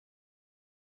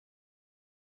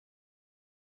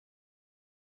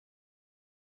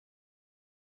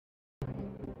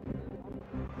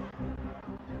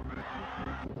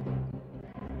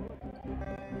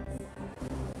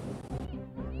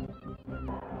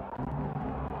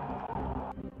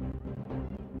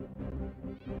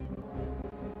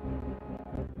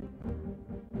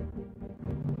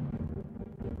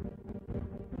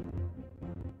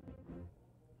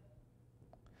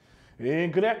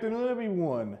And good afternoon,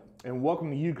 everyone, and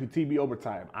welcome to UticaTV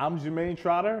Overtime. I'm Jermaine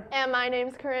Trotter. And my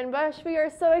name's Corinne Bush. We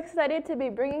are so excited to be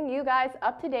bringing you guys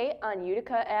up to date on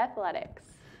Utica Athletics.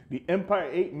 The Empire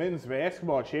 8 Men's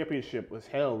Basketball Championship was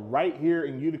held right here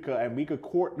in Utica at Meeker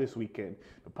Court this weekend.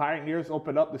 The Pioneers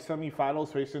opened up the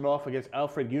semifinals facing off against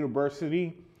Alfred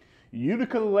University.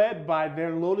 Utica, led by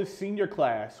their loaded senior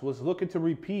class, was looking to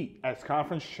repeat as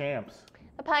conference champs.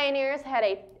 The Pioneers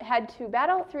had to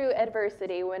battle through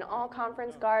adversity when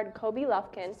all-conference guard Kobe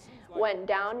Lufkin went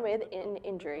down with an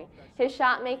injury. His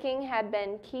shot making had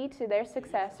been key to their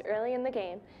success early in the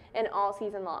game and all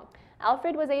season long.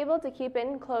 Alfred was able to keep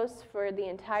it close for the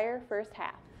entire first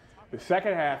half. The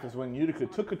second half is when Utica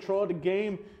took control of the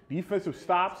game. Defensive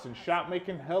stops and shot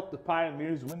making helped the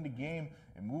Pioneers win the game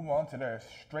and move on to their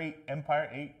straight Empire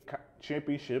 8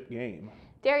 championship game.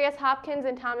 Darius Hopkins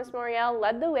and Thomas Moriel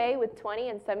led the way with 20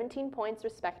 and 17 points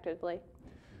respectively.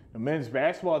 The men's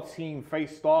basketball team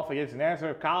faced off against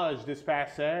Nazareth College this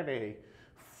past Saturday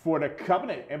for the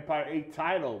Covenant Empire 8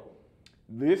 title.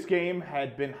 This game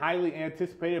had been highly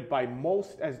anticipated by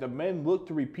most as the men looked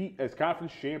to repeat as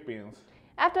conference champions.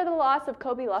 After the loss of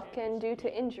Kobe Lufkin due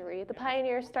to injury, the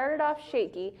Pioneers started off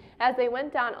shaky as they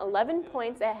went down 11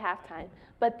 points at halftime,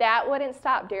 but that wouldn't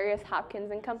stop Darius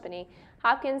Hopkins and company.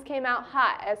 Hopkins came out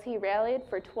hot as he rallied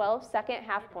for 12 second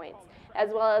half points, as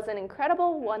well as an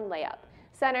incredible one layup.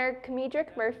 Center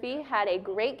Kamedrick Murphy had a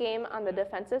great game on the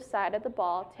defensive side of the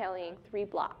ball, tallying 3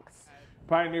 blocks.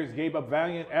 Pioneers gave up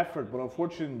valiant effort, but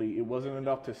unfortunately it wasn't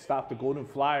enough to stop the Golden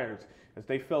Flyers as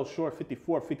they fell short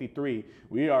 54-53.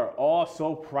 We are all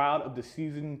so proud of the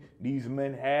season these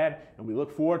men had, and we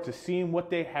look forward to seeing what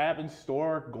they have in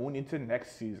store going into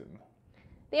next season.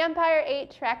 The Empire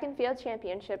 8 Track and Field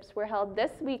Championships were held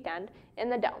this weekend in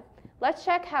the Dome. Let's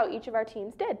check how each of our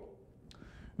teams did.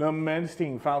 The men's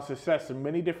team found success in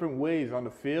many different ways on the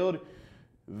field.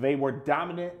 They were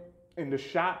dominant in the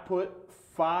shot put.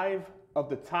 5 of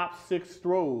the top 6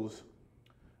 throws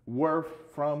were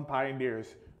from Pioneers.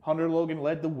 Hunter Logan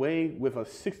led the way with a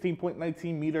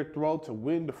 16.19-meter throw to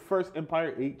win the first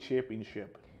Empire 8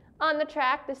 championship. On the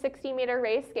track, the 60-meter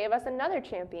race gave us another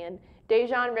champion.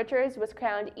 Dejan Richards was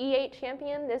crowned E8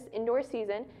 champion this indoor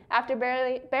season after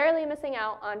barely missing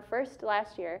out on first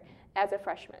last year as a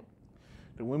freshman.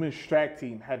 The women's track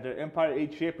team had their Empire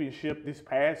 8 championship this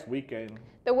past weekend.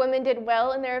 The women did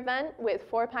well in their event, with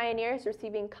 4 Pioneers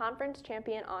receiving conference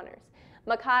champion honors.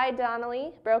 Makai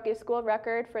Donnelly broke a school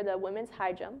record for the women's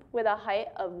high jump with a height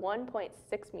of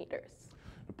 1.6 meters.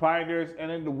 The Pioneers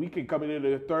ended the weekend coming in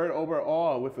the 3rd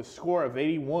overall with a score of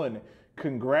 81.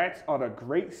 Congrats on a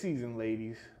great season,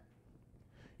 ladies.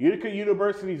 Utica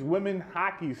University's women's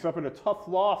hockey suffered a tough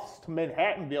loss to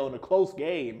Manhattanville in a close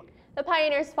game. The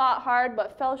Pioneers fought hard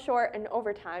but fell short in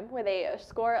overtime with a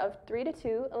score of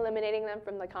 3-2, eliminating them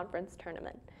from the conference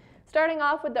tournament. Starting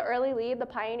off with the early lead, the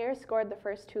Pioneers scored the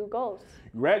first 2 goals.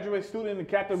 Graduate student and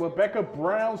captain Rebecca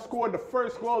Brown scored the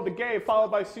first goal of the game, followed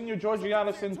by senior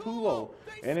Georgiana Centulo,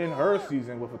 and in her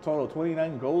season with a total of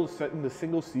 29 goals, setting the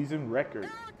single-season record.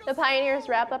 The Pioneers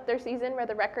wrap up their season with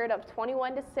a record of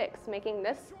 21-6, making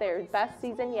this their best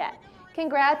season yet.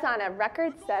 Congrats on a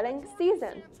record-setting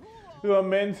season. The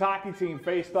men's hockey team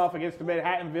faced off against the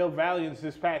Manhattanville Valiants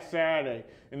this past Saturday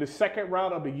in the second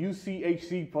round of the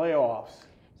UCHC playoffs.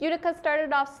 Utica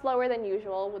started off slower than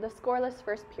usual with a scoreless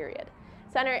first period.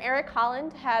 Center Eric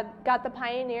Holland had got the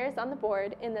Pioneers on the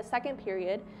board in the second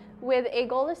period with a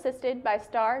goal assisted by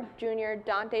star junior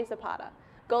Dante Zapata.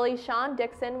 Goalie Sean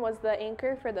Dixon was the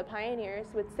anchor for the Pioneers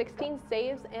with 16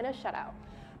 saves and a shutout.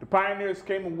 The Pioneers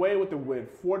came away with the win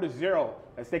 4-0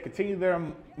 as they continue their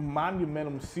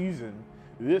monumental season.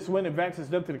 This win advances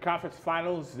them to the conference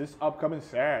finals this upcoming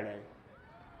Saturday.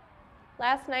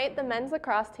 Last night, the men's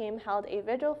lacrosse team held a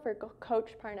vigil for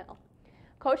Coach Parnell.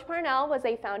 Coach Parnell was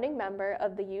a founding member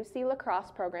of the UC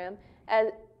lacrosse program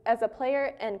as a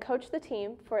player and coached the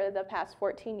team for the past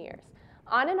 14 years.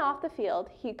 On and off the field,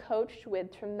 he coached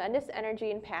with tremendous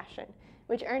energy and passion,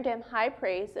 which earned him high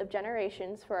praise of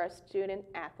generations for our student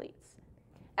athletes.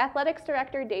 Athletics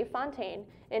Director Dave Fontaine,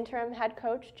 interim head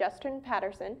coach Justin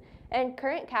Patterson, and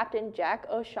current captain Jack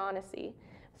O'Shaughnessy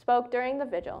spoke during the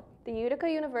vigil. The Utica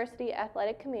University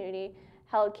athletic community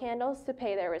held candles to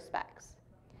pay their respects.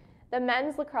 The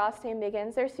men's lacrosse team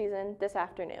begins their season this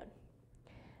afternoon.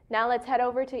 Now let's head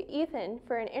over to Ethan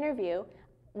for an interview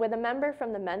with a member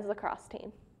from the men's lacrosse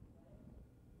team.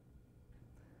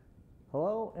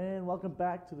 Hello and welcome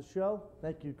back to the show.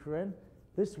 Thank you, Corinne.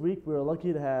 This week we were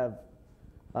lucky to have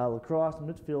lacrosse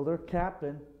midfielder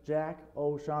captain Jack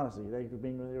O'Shaughnessy. Thank you for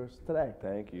being with us today.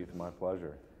 Thank you. It's my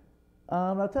pleasure.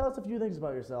 Now tell us a few things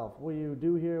about yourself. What do you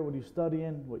do here? What are you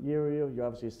studying? What year are you? You're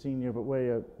obviously a senior, but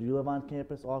do you live on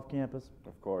campus, off campus?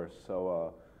 Of course.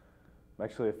 So I'm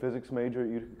actually a physics major at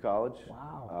Utica College.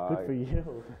 Wow, good for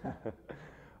you.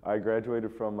 I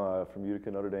graduated from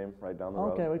Utica Notre Dame, right down the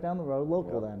road. Okay, right down the road,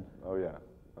 local then. Oh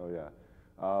yeah.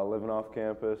 Living off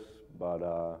campus, but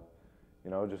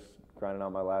just grinding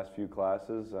out my last few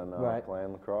classes and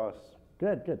playing lacrosse.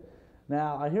 Good.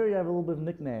 Now, I hear you have a little bit of a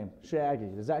nickname,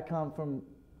 Shaggy. Does that come from,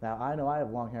 now I know I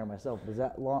have long hair myself, does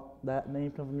that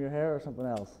name come from your hair or something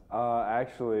else?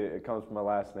 Actually, it comes from my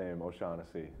last name,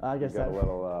 O'Shaughnessy. I guess got a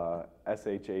little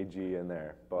SHAG in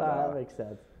there. But, that makes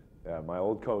sense. Yeah, my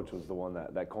old coach was the one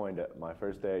that coined it my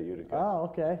first day at Utica. Oh,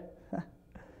 okay.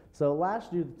 So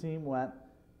last year the team went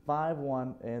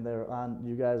 5-1, and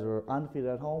you guys were undefeated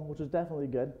at home, which is definitely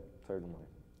good. Certainly.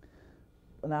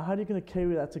 Now, how are you going to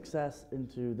carry that success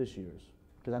into this year's?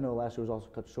 Because I know last year was also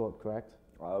cut short, correct?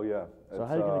 Oh, yeah. So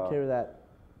how are you going to carry that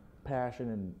passion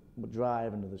and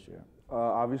drive into this year?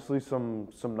 Obviously, some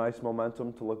nice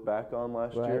momentum to look back on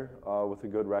last year with a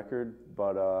good record,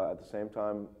 but at the same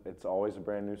time, it's always a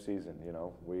brand new season.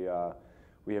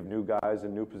 We have new guys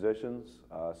in new positions,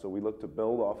 so we look to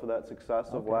build off of that success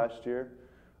of last year.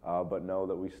 But know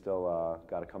that we still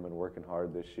got to come in working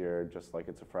hard this year, just like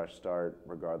it's a fresh start,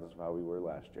 regardless of how we were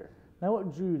last year. Now,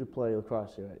 what drew you to play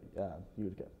lacrosse here at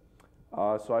Utica?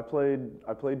 So I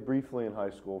played briefly in high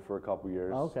school for a couple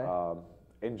years. Okay.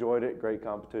 Enjoyed it, great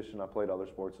competition. I played other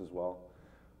sports as well.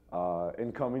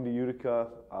 In coming to Utica,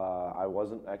 I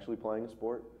wasn't actually playing a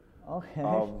sport. Okay.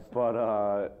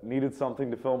 But needed something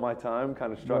to fill my time,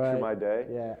 kind of structure my day.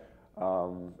 Yeah.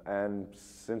 And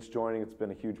since joining, it's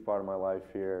been a huge part of my life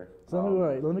here.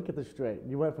 So let me get this straight.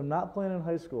 You went from not playing in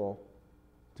high school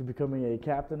to becoming a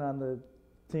captain on the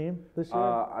team this year?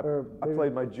 I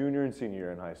played my junior and senior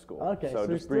year in high school. Okay, so just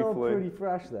you're still briefly, pretty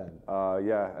fresh then.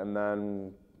 Yeah, and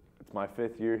then it's my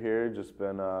 5th year here. Just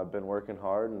been working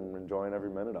hard and enjoying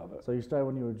every minute of it. So you started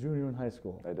when you were a junior in high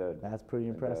school? I did. That's pretty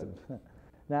impressive.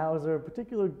 Now, is there a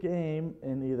particular game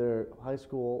in either high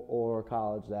school or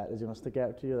college that is going to stick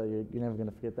out to you that you're never going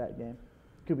to forget that game?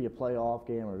 It could be a playoff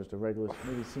game or just a regular,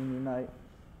 maybe senior night.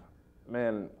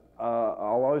 Man,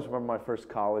 I'll always remember my first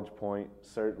college point,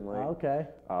 certainly. Okay.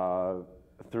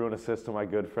 Through an assist to my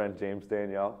good friend James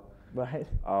Danielle. Right.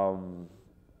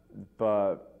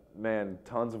 But man,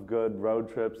 tons of good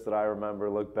road trips that I remember,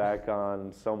 look back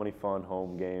on, so many fun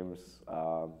home games.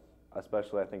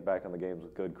 Especially, I think, back on the games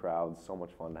with good crowds. So much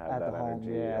fun to have that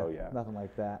energy. Yeah. Oh yeah, nothing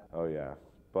like that. Oh yeah,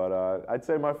 but I'd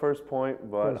say my first point,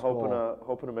 but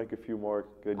hoping to make a few more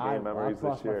good game memories this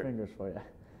year. I'll cross my fingers for you.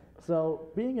 So,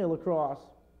 being a lacrosse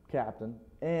captain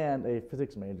and a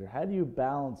physics major, how do you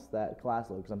balance that class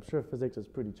load? Because I'm sure physics is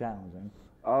pretty challenging.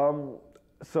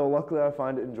 So luckily, I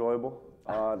find it enjoyable.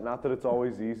 Not that it's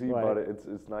always easy, Right. but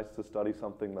it's nice to study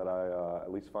something that I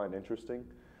at least find interesting.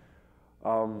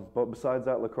 But besides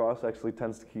that, lacrosse actually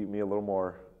tends to keep me a little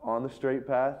more on the straight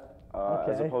path,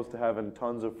 as opposed to having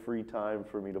tons of free time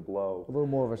for me to blow. A little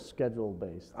more of a schedule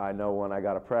based. I know when I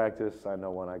got to practice. I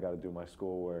know when I got to do my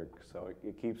schoolwork. So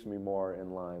it keeps me more in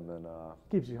line than.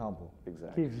 Keeps you humble.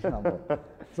 Exactly. Keeps you humble.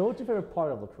 So what's your favorite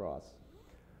part of lacrosse?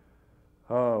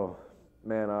 Oh,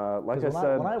 man, like I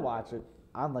said. When I watch it,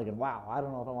 I'm thinking, wow, I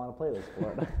don't know if I want to play this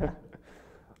sport.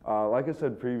 Like I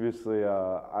said previously,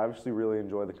 I obviously really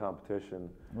enjoy the competition.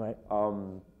 Right.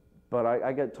 But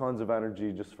I get tons of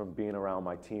energy just from being around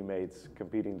my teammates,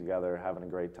 competing together, having a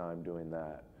great time doing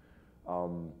that.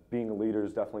 Being a leader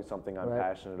is definitely something I'm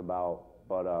passionate about,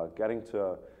 but getting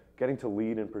to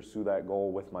lead and pursue that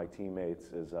goal with my teammates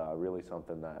is really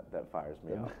something that fires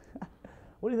me up.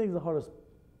 What do you think is the hardest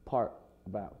part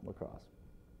about lacrosse?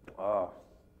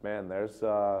 Man,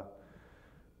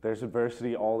 there's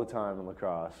adversity all the time in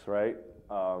lacrosse, right?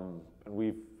 And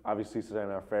we've obviously seen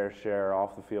our fair share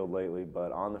off the field lately,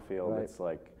 but on the field, it's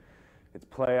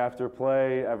play after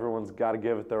play. Everyone's got to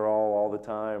give it their all the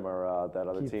time, or that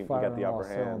other team can get the upper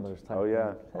hand. Oh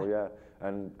yeah,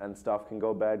 and stuff can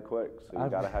go bad quick. So you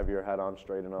got to have your head on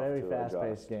straight enough. Very to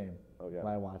fast-paced game. Oh yeah.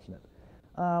 When I'm watching it.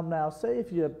 Now, say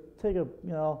if you take a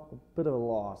bit of a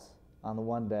loss on the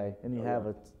one day, and you have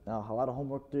a lot of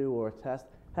homework due or a test.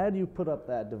 How do you put up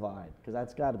that divide? Because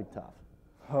that's got to be tough.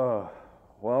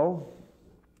 Well,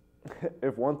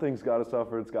 if one thing's got to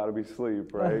suffer, it's got to be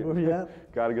sleep, right? Yeah.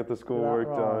 Got to get the schoolwork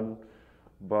done.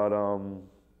 But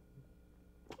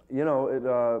it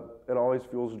always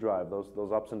fuels the drive.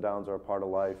 Those ups and downs are a part of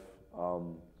life.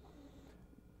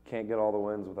 Can't get all the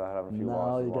wins without having a few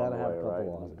losses along the way, right?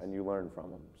 Losses. And you learn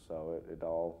from them. So it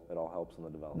all helps in the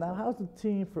development. Now, how's the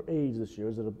team for age this year?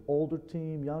 Is it an older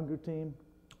team, younger team?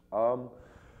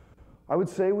 I would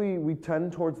say we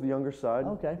tend towards the younger side.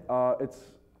 Okay.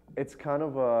 It's kind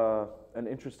of an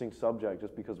interesting subject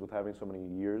just because with having so many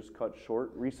years cut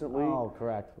short recently. Oh,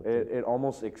 correct. It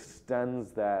almost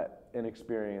extends that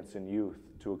inexperience in youth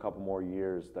to a couple more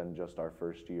years than just our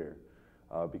first year.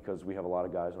 Because we have a lot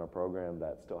of guys in our program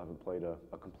that still haven't played a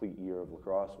complete year of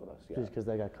lacrosse with us yet. Just because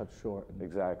they got cut short.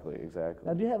 Exactly.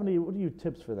 Now, do you have what are your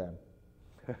tips for them?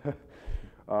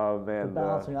 Man, For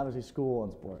balancing obviously school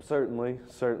and sports. Certainly.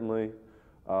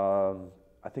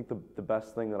 I think the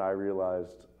best thing that I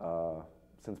realized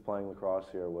since playing lacrosse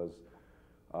here was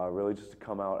really just to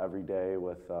come out every day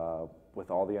with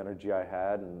all the energy I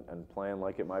had and playing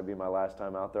like it might be my last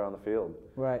time out there on the field.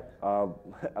 Right.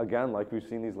 Again, like we've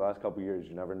seen these last couple of years,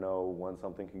 you never know when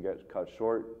something can get cut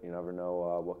short. You never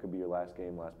know what could be your last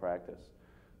game, last practice.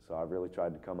 So I've really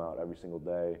tried to come out every single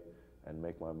day and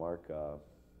make my mark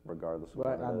regardless of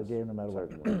Right what on it the is. game, no matter what.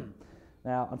 Certainly.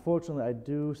 Now, unfortunately, I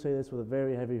do say this with a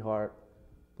very heavy heart.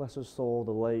 Bless his soul,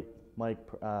 the late Mike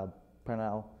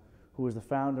Purnell, who was the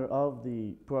founder of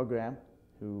the program,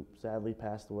 who sadly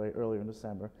passed away earlier in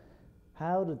December.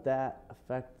 How did that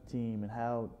affect the team, and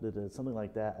how did something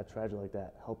like that, a tragedy like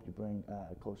that, help you bring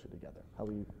closer together? How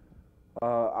will you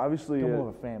Obviously, become more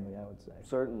of a family, I would say?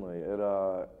 certainly.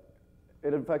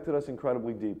 It affected us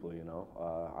incredibly deeply, you know.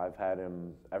 I've had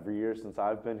him every year since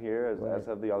I've been here, as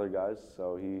have the other guys.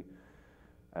 So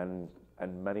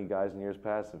and many guys in years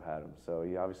past have had him. So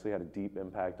he obviously had a deep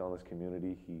impact on this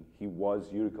community. He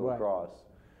was Utica lacrosse.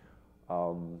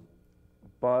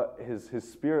 But his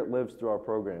spirit lives through our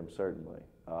program, certainly.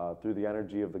 Through the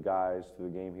energy of the guys,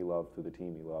 through the game he loved, through the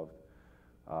team he loved,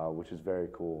 which is very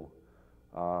cool.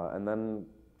 And then,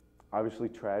 obviously,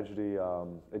 tragedy,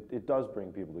 it does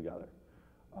bring people together.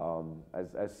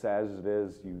 As sad as it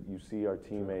is, you see our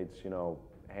teammates, you know,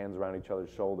 hands around each other's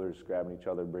shoulders, grabbing each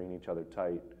other, bringing each other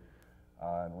tight.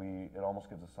 And it almost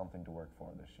gives us something to work for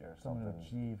this year. Something to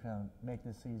achieve, make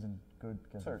this season good.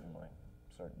 Certainly.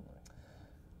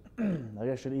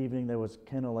 Yesterday evening, there was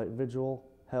candlelight vigil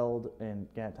held in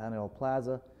Gaetano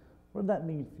Plaza. What did that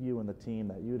mean for you and the team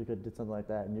that Utica did something like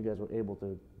that, and you guys were able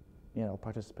to, you know,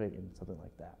 participate in something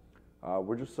like that?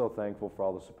 We're just so thankful for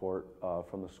all the support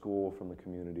from the school, from the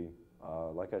community.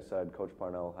 Like I said, Coach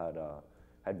Parnell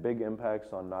had big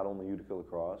impacts on not only Utica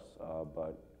lacrosse,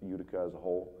 but Utica as a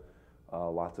whole.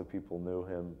 Lots of people knew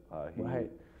him. Right.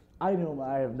 I knew him.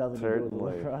 I have nothing to do with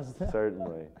lacrosse.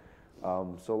 Certainly.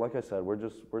 So like I said,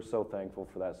 we're so thankful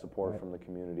for that support from the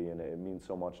community, and it means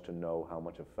so much to know how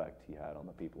much effect he had on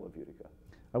the people of Utica.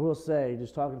 I will say,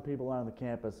 just talking to people around the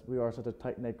campus, we are such a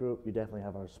tight-knit group. You definitely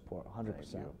have our support,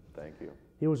 100%. Thank you.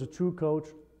 He was a true coach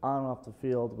on and off the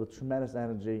field with tremendous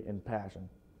energy and passion.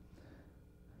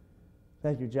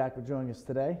 Thank you, Jack, for joining us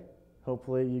today.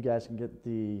 Hopefully you guys can get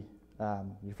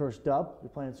your first dub. You're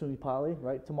playing SUNY Poly,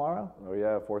 right, tomorrow? Oh,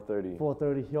 yeah, 4:30.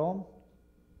 4:30 home.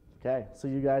 Okay, see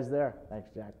you guys there. Thanks,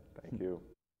 Jack. Thank you.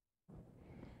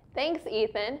 Thanks,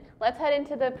 Ethan. Let's head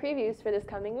into the previews for this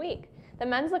coming week. The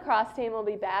men's lacrosse team will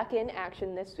be back in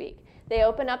action this week. They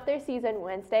open up their season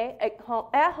Wednesday at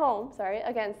home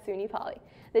against SUNY Poly.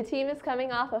 The team is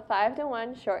coming off a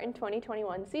 5-1 shortened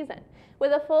 2021 season.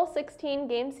 With a full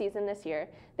 16-game season this year,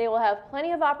 they will have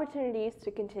plenty of opportunities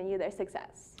to continue their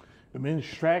success. The men's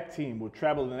track team will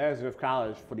travel to Nazareth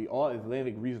College for the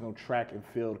All-Atlantic Regional Track and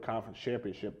Field Conference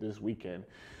Championship this weekend.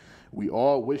 We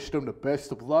all wish them the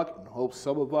best of luck and hope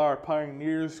some of our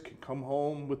pioneers can come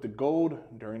home with the gold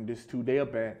during this two-day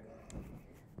event.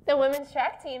 The women's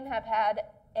track team have had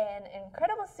an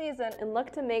incredible season and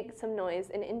look to make some noise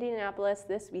in Indianapolis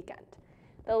this weekend.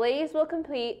 The ladies will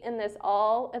compete in the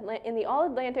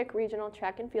All-Atlantic Regional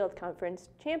Track and Field Conference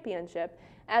Championship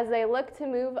as they look to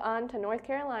move on to North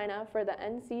Carolina for the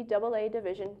NCAA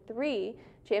Division III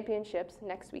championships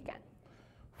next weekend.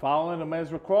 Following the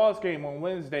men's lacrosse game on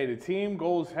Wednesday, the team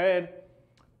goes head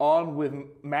on with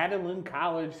Madeline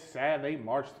College Saturday,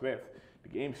 March 5th. The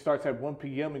game starts at 1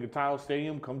 p.m. in Gaetano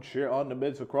Stadium. Come cheer on the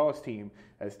men's lacrosse team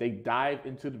as they dive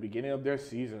into the beginning of their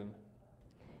season.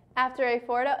 After a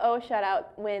 4-0 shutout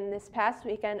win this past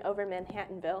weekend over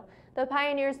Manhattanville, the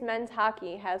Pioneers men's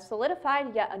hockey has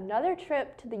solidified yet another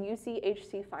trip to the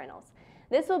UCHC finals.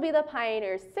 This will be the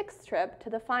Pioneers' 6th trip to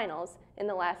the finals in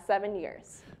the last 7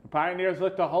 years. The Pioneers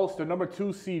look to host the number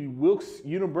 2 seed Wilkes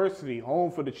University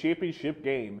home for the championship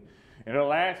game. In their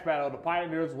last battle, the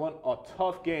Pioneers won a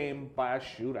tough game by a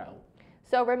shootout.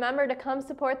 So remember to come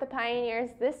support the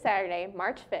Pioneers this Saturday,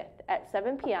 March 5th at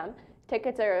 7 p.m.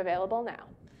 Tickets are available now.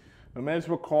 The men's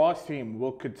lacrosse team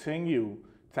will continue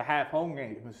to have home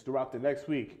games throughout the next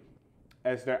week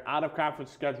as their out-of-conference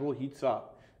schedule heats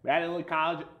up. Madeline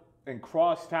College and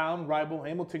crosstown rival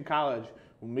Hamilton College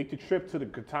will make the trip to the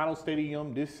Catano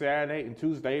Stadium this Saturday and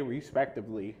Tuesday,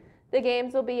 respectively. The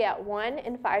games will be at 1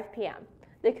 and 5 p.m.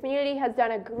 The community has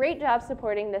done a great job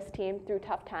supporting this team through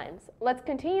tough times. Let's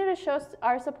continue to show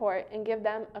our support and give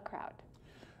them a crowd.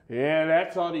 Yeah,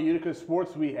 that's all the Utica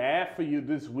sports we have for you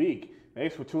this week.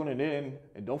 Thanks for tuning in,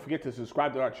 and don't forget to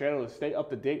subscribe to our channel to stay up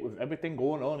to date with everything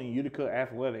going on in Utica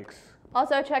athletics.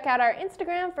 Also, check out our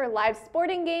Instagram for live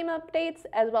sporting game updates,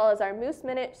 as well as our Moose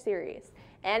Minute series.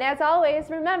 And as always,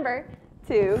 remember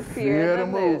to fear the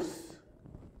moose.